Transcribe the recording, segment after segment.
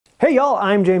Hey y'all,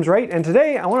 I'm James Wright, and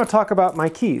today I want to talk about my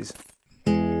keys.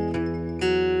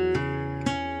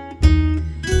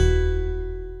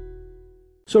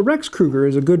 So Rex Kruger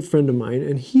is a good friend of mine,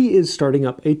 and he is starting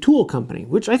up a tool company,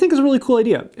 which I think is a really cool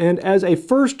idea. And as a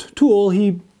first tool,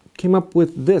 he came up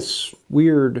with this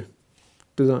weird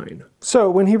design.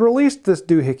 So when he released this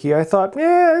doohickey, I thought,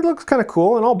 it looks kind of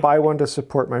cool, and I'll buy one to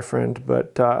support my friend,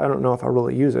 but I don't know if I'll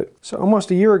really use it. So almost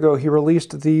a year ago, he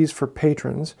released these for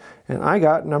patrons, and I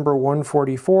got number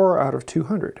 144 out of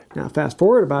 200. Now fast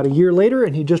forward about a year later,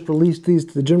 and he just released these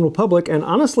to the general public, and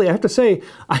honestly, I have to say,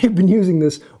 I've been using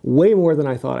this way more than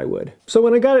I thought I would. So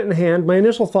when I got it in hand, my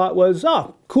initial thought was,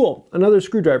 oh, cool, another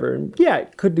screwdriver. And yeah,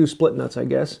 it could do split nuts, I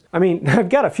guess. I mean, I've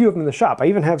got a few of them in the shop. I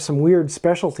even have some weird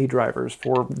specialty drivers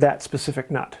for that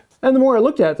specific nut. And the more I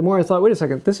looked at it, the more I thought, wait a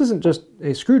second, this isn't just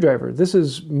a screwdriver. This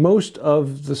is most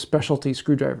of the specialty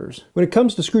screwdrivers. When it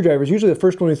comes to screwdrivers, usually the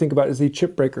first one you think about is the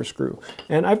chip breaker screw.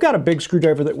 And I've got a big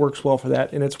screwdriver that works well for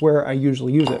that, and it's where I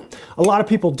usually use it. A lot of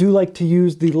people do like to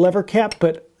use the lever cap,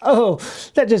 but oh,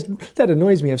 that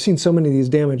annoys me. I've seen so many of these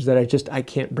damaged that I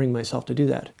can't bring myself to do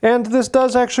that. And this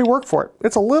does actually work for it.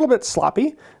 It's a little bit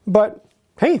sloppy, but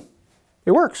hey,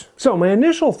 it works. So my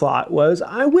initial thought was,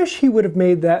 I wish he would have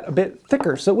made that a bit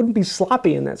thicker so it wouldn't be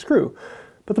sloppy in that screw.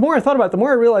 But the more I thought about it, the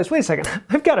more I realized, wait a second,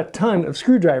 I've got a ton of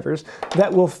screwdrivers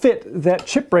that will fit that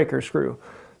chip breaker screw.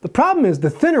 The problem is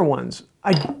the thinner ones.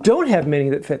 I don't have many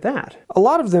that fit that. A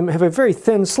lot of them have a very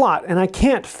thin slot, and I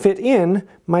can't fit in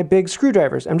my big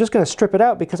screwdrivers. I'm just going to strip it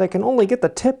out because I can only get the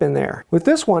tip in there. With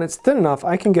this one, it's thin enough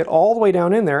I can get all the way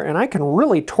down in there, and I can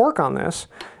really torque on this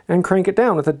and crank it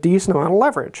down with a decent amount of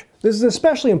leverage. This is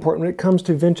especially important when it comes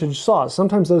to vintage saws.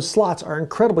 Sometimes those slots are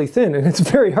incredibly thin, and it's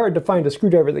very hard to find a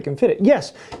screwdriver that can fit it.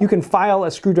 Yes, you can file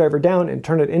a screwdriver down and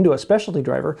turn it into a specialty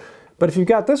driver, but if you've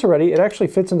got this already, it actually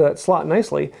fits into that slot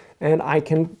nicely, and I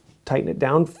can tighten it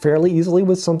down fairly easily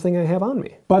with something I have on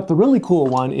me. But the really cool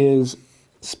one is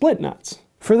split nuts.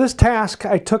 For this task,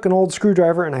 I took an old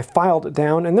screwdriver and I filed it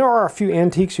down, and there are a few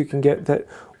antiques you can get that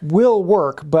will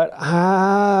work, but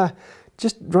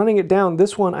just running it down,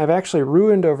 this one I've actually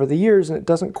ruined over the years, and it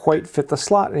doesn't quite fit the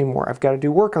slot anymore. I've got to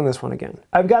do work on this one again.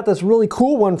 I've got this really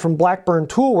cool one from Blackburn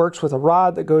Toolworks with a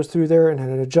rod that goes through there and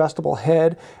an adjustable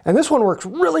head. And this one works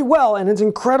really well, and it's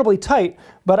incredibly tight,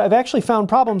 but I've actually found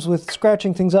problems with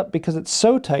scratching things up because it's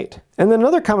so tight. And then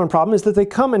another common problem is that they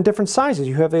come in different sizes.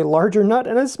 You have a larger nut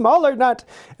and a smaller nut,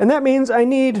 and that means I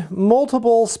need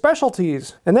multiple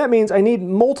specialties. And that means I need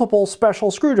multiple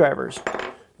special screwdrivers.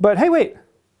 But hey, wait.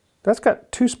 That's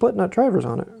got two split nut drivers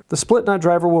on it. The split nut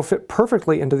driver will fit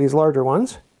perfectly into these larger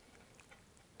ones.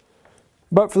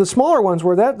 But for the smaller ones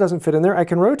where that doesn't fit in there, I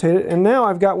can rotate it, and now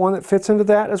I've got one that fits into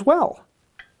that as well.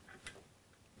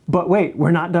 But wait,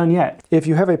 we're not done yet. If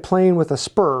you have a plane with a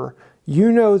spur,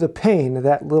 you know the pain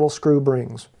that little screw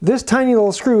brings. This tiny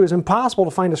little screw is impossible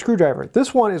to find a screwdriver.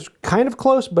 This one is kind of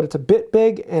close, but it's a bit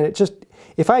big, and it just,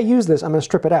 if I use this, I'm going to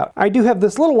strip it out. I do have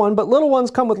this little one, but little ones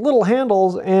come with little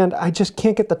handles, and I just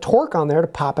can't get the torque on there to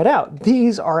pop it out.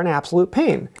 These are an absolute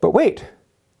pain. But wait,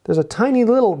 there's a tiny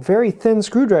little, very thin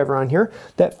screwdriver on here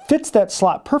that fits that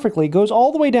slot perfectly, goes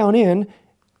all the way down in,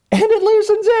 and it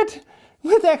loosens it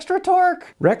with extra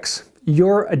torque. Rex,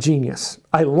 you're a genius.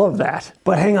 I love that.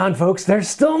 But hang on, folks, there's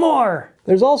still more.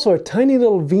 There's also a tiny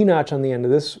little V-notch on the end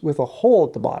of this with a hole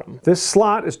at the bottom. This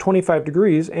slot is 25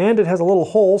 degrees, and it has a little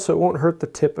hole so it won't hurt the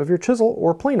tip of your chisel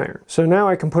or plane iron. So now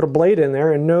I can put a blade in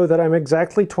there and know that I'm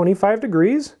exactly 25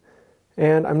 degrees,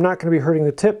 and I'm not going to be hurting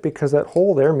the tip because that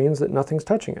hole there means that nothing's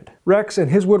touching it. Rex, in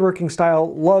his woodworking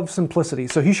style, loves simplicity,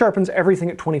 so he sharpens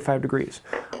everything at 25 degrees.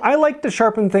 I like to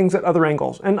sharpen things at other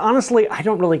angles, and honestly, I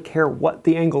don't really care what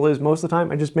the angle is most of the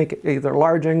time. I just make it either a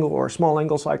large angle or a small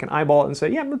angle so I can eyeball it and say,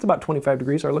 yeah, that's about 25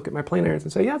 degrees, or I look at my plane irons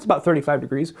and say, yeah, it's about 35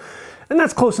 degrees, and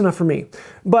that's close enough for me.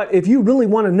 But if you really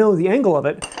want to know the angle of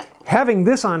it, having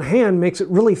this on hand makes it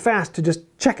really fast to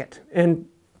just check it, and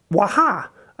waha!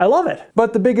 I love it.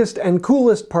 But the biggest and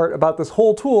coolest part about this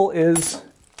whole tool is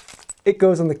it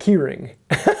goes on the key ring.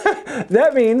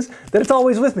 That means that it's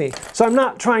always with me. So I'm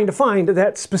not trying to find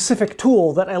that specific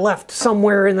tool that I left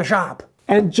somewhere in the shop.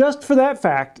 And just for that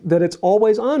fact that it's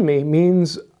always on me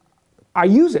means I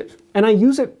use it. And I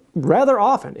use it rather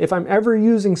often. If I'm ever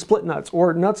using split nuts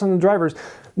or nuts on the drivers,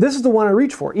 this is the one I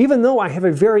reach for. Even though I have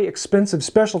a very expensive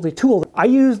specialty tool, I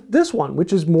use this one,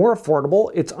 which is more affordable.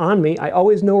 It's on me. I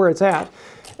always know where it's at.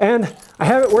 And I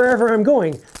have it wherever I'm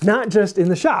going, not just in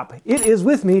the shop. It is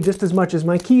with me just as much as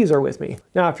my keys are with me.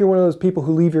 Now, if you're one of those people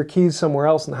who leave your keys somewhere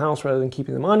else in the house rather than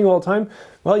keeping them on you all the time,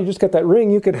 well, you just got that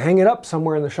ring. You could hang it up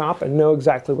somewhere in the shop and know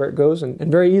exactly where it goes and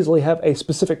very easily have a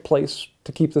specific place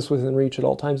to keep this within reach at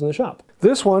all times in the shop.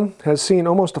 This one has seen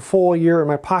almost a full year in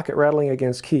my pocket rattling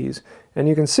against keys. And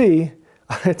you can see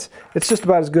it's just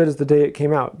about as good as the day it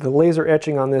came out. The laser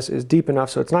etching on this is deep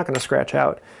enough so it's not going to scratch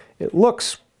out. It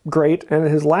looks great and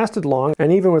it has lasted long,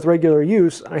 and even with regular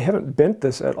use I haven't bent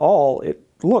this at all. It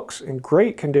looks in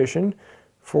great condition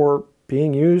for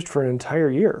being used for an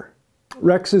entire year.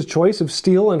 Rex's choice of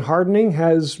steel and hardening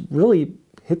has really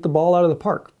hit the ball out of the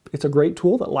park. It's a great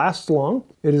tool that lasts long.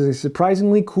 It is a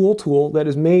surprisingly cool tool that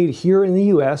is made here in the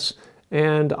US,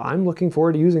 and I'm looking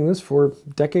forward to using this for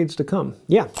decades to come.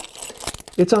 Yeah,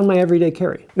 it's on my everyday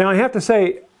carry. Now I have to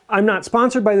say, I'm not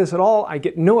sponsored by this at all. I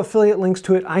get no affiliate links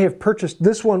to it. I have purchased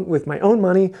this one with my own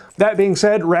money. That being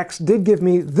said, Rex did give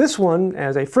me this one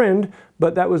as a friend,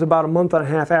 but that was about a month and a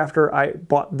half after I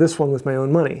bought this one with my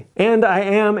own money. And I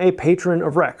am a patron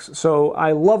of Rex, so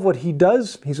I love what he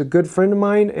does. He's a good friend of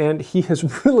mine, and he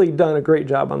has really done a great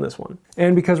job on this one.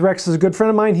 And because Rex is a good friend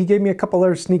of mine, he gave me a couple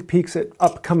other sneak peeks at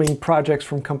upcoming projects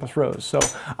from Compass Rose. So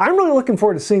I'm really looking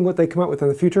forward to seeing what they come out with in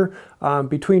the future.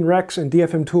 Between Rex and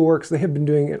DFM Toolworks, they have been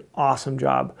doing an awesome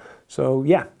job. So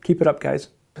yeah, keep it up, guys.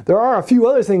 There are a few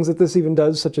other things that this even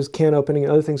does, such as can opening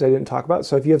and other things I didn't talk about.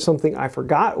 So if you have something I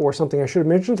forgot or something I should have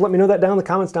mentioned, let me know that down in the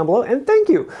comments down below. And thank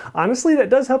you. Honestly, that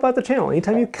does help out the channel.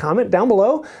 Anytime you comment down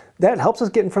below, that helps us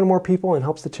get in front of more people and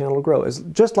helps the channel to grow. It's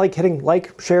just like hitting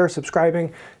like, share,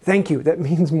 subscribing. Thank you. That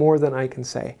means more than I can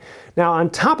say. Now,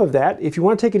 on top of that, if you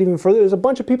want to take it even further, there's a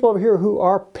bunch of people over here who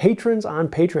are patrons on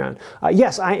Patreon.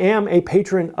 Yes, I am a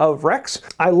patron of Rex.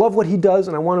 I love what he does,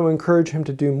 and I want to encourage him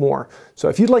to do more. So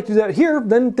if you'd like to do that here,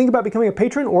 then think about becoming a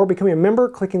patron or becoming a member,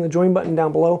 clicking the join button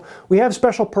down below. We have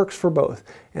special perks for both,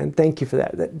 and thank you for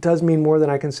that. That does mean more than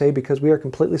I can say because we are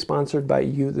completely sponsored by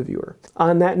you, the viewer.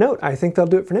 On that note, I think that'll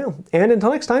do it for now. And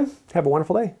until next time, have a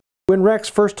wonderful day. When Rex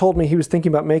first told me he was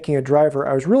thinking about making a driver,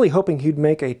 I was really hoping he'd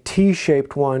make a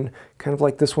T-shaped one, kind of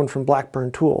like this one from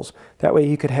Blackburn Tools. That way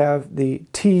you could have the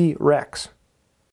T-Rex.